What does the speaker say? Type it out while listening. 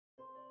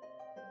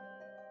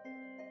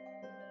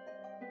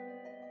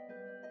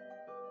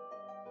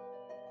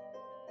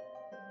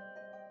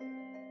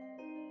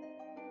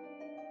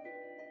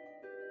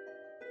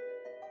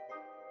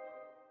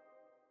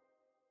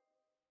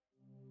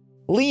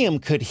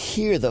Liam could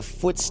hear the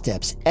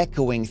footsteps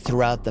echoing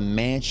throughout the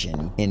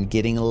mansion and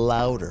getting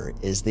louder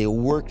as they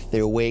worked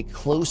their way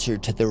closer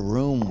to the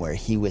room where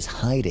he was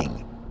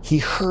hiding. He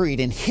hurried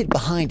and hid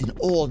behind an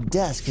old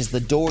desk as the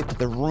door to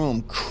the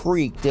room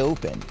creaked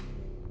open,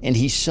 and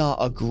he saw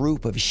a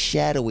group of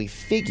shadowy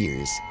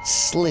figures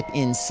slip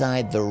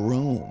inside the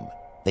room.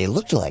 They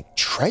looked like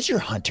treasure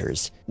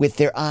hunters, with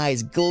their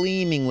eyes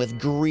gleaming with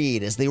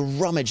greed as they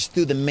rummaged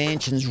through the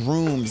mansion's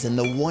rooms and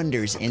the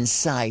wonders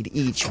inside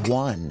each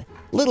one.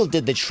 Little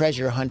did the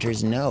treasure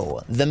hunters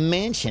know, the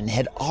mansion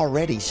had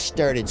already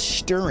started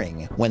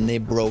stirring when they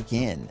broke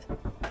in.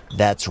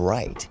 That's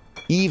right.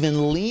 Even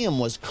Liam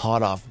was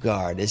caught off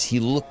guard as he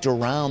looked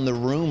around the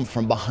room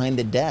from behind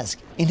the desk,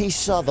 and he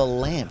saw the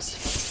lamps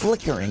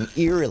flickering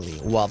eerily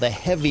while the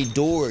heavy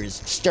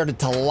doors started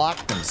to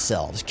lock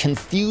themselves,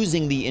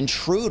 confusing the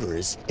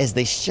intruders as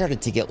they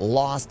started to get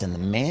lost in the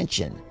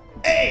mansion.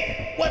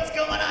 Hey, what's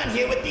going on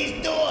here with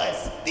these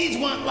doors? These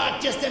weren't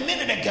locked just a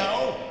minute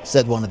ago,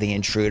 said one of the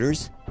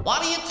intruders.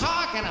 What are you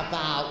talking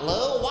about,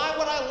 Lou? Why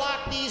would I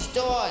lock these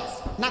doors?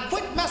 Now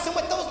quit messing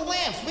with those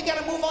lamps. We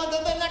gotta move on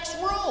to the next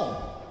room.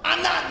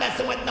 I'm not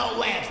messing with no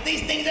lamps.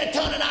 These things are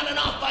turning on and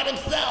off by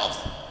themselves.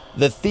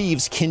 The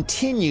thieves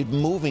continued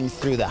moving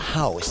through the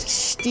house,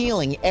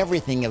 stealing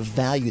everything of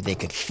value they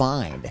could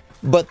find.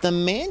 But the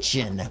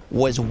mansion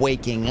was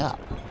waking up,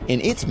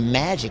 and its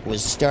magic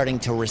was starting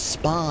to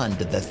respond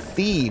to the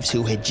thieves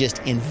who had just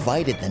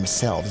invited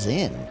themselves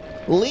in.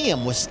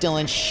 Liam was still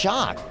in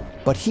shock,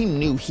 but he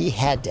knew he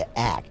had to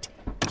act.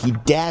 He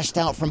dashed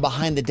out from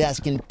behind the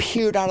desk and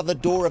peered out of the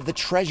door of the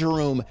treasure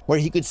room, where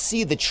he could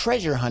see the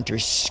treasure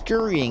hunters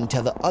scurrying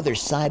to the other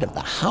side of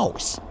the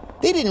house.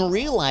 They didn't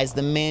realize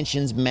the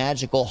mansion's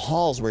magical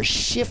halls were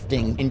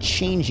shifting and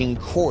changing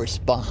course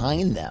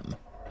behind them.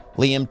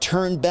 Liam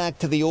turned back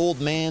to the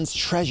old man's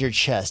treasure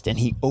chest and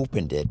he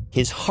opened it,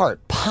 his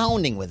heart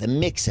pounding with a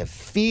mix of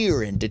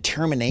fear and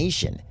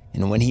determination.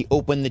 And when he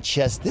opened the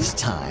chest this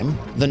time,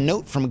 the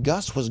note from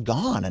Gus was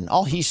gone and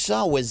all he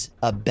saw was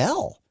a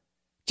bell.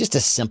 Just a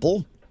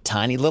simple,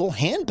 tiny little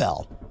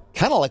handbell,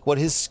 kind of like what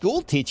his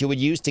school teacher would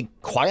use to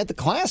quiet the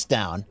class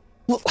down.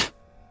 Well,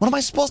 what am I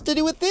supposed to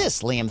do with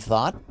this, Liam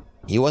thought.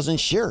 He wasn't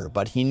sure,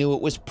 but he knew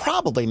it was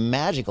probably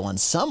magical in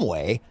some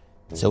way.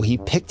 So he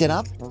picked it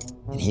up,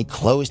 and he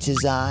closed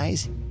his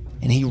eyes,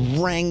 and he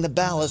rang the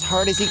bell as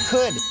hard as he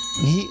could.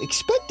 And he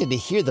expected to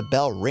hear the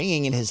bell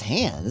ringing in his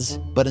hands,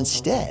 but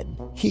instead,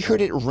 he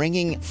heard it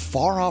ringing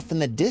far off in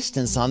the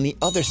distance on the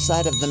other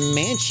side of the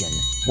mansion,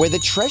 where the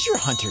treasure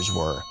hunters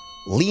were.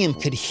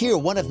 Liam could hear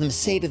one of them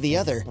say to the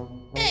other,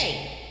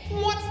 Hey,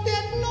 what's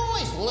that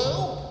noise,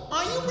 Lou?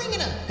 Are you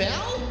ringing a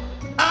bell?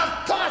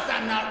 Of course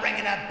I'm not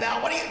ringing a bell.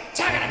 What are you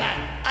talking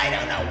about? I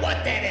don't know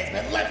what that is,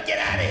 but let's get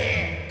out of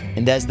here.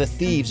 And as the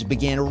thieves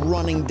began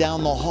running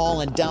down the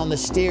hall and down the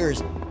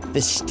stairs,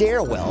 the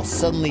stairwell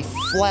suddenly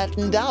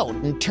flattened out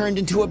and turned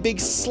into a big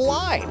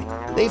slide.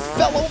 They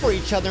fell over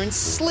each other and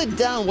slid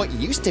down what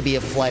used to be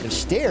a flight of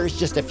stairs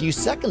just a few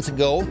seconds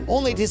ago,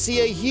 only to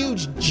see a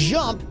huge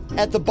jump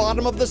at the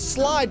bottom of the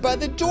slide by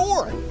the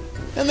door.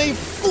 And they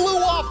flew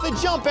off the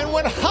jump and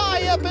went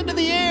high up into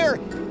the air.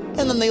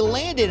 And then they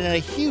landed in a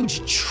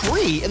huge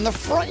tree in the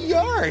front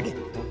yard.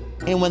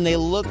 And when they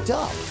looked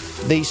up,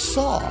 they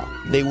saw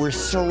they were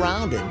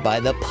surrounded by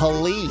the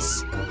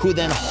police, who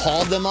then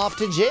hauled them off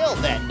to jail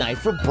that night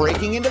for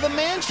breaking into the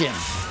mansion.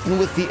 And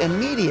with the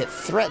immediate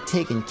threat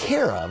taken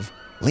care of,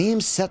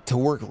 Liam set to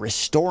work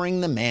restoring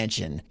the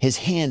mansion. His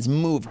hands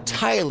moved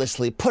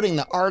tirelessly, putting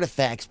the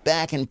artifacts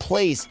back in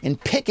place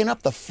and picking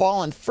up the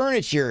fallen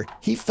furniture.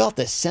 He felt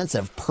a sense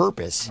of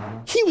purpose.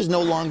 He was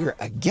no longer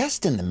a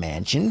guest in the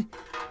mansion.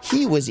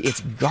 He was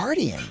its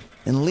guardian.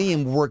 And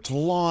Liam worked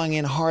long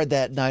and hard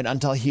that night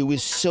until he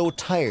was so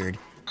tired,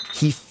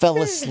 he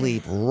fell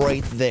asleep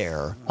right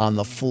there on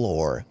the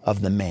floor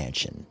of the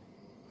mansion.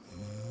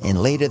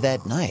 And later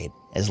that night,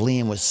 as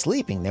Liam was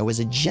sleeping, there was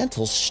a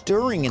gentle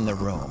stirring in the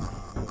room.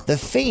 The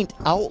faint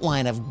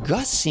outline of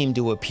Gus seemed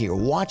to appear,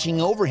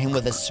 watching over him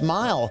with a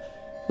smile.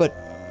 But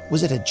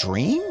was it a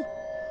dream?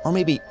 Or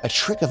maybe a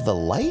trick of the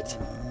light?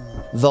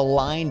 The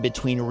line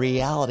between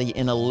reality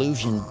and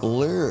illusion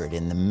blurred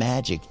in the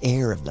magic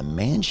air of the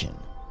mansion.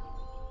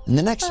 And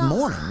the next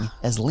morning,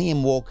 as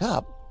Liam woke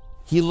up,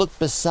 he looked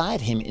beside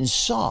him and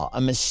saw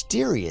a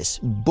mysterious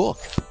book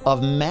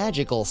of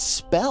magical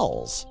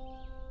spells.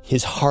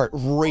 His heart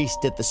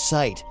raced at the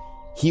sight.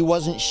 He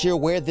wasn't sure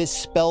where this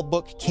spell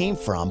book came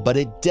from, but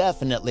it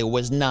definitely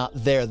was not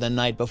there the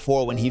night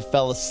before when he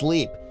fell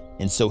asleep.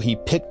 And so he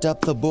picked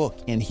up the book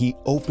and he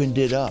opened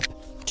it up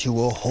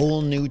to a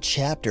whole new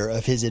chapter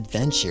of his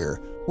adventure,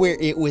 where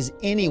it was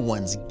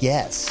anyone's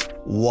guess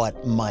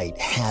what might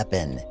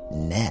happen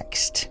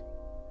next.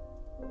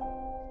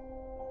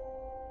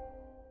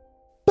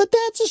 But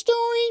that's a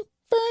story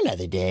for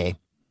another day.